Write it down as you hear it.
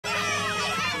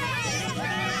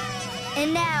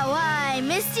And now I,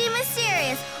 Misty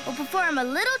Mysterious, will perform a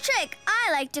little trick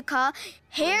I like to call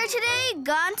Here Today,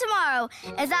 Gone Tomorrow,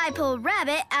 as I pull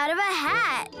Rabbit out of a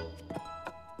hat.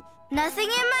 Nothing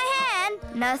in my hand,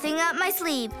 nothing up my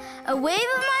sleeve. A wave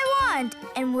of my wand,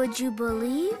 and would you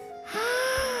believe?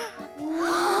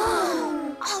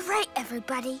 Whoa! All right,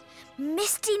 everybody.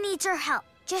 Misty needs our help.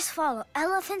 Just follow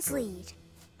Elephant's lead.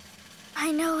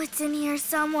 I know it's in here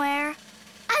somewhere.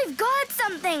 I've got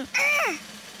something!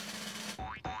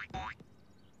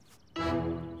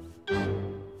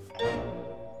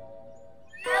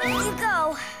 Out you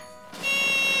go.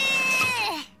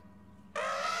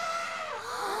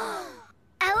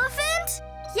 Elephant?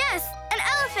 Yes, an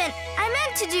elephant. I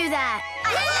meant to do that.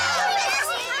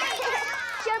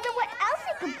 Show them what else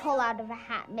you can pull out of a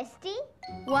hat, Misty.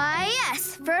 Why,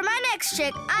 yes. For my next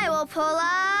trick, I will pull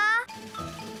a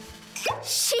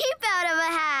sheep out of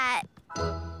a hat.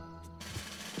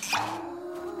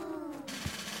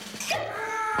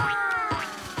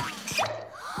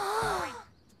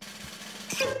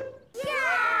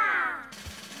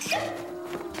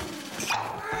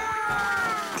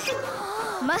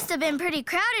 Must have been pretty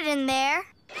crowded in there.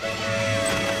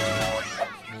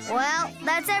 Well,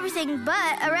 that's everything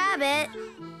but a rabbit.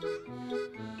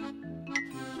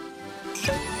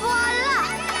 Voila!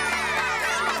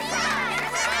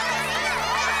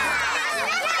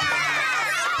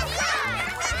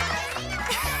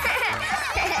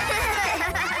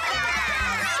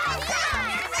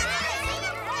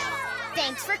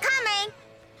 Thanks for coming.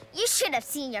 You should have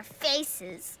seen your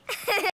faces.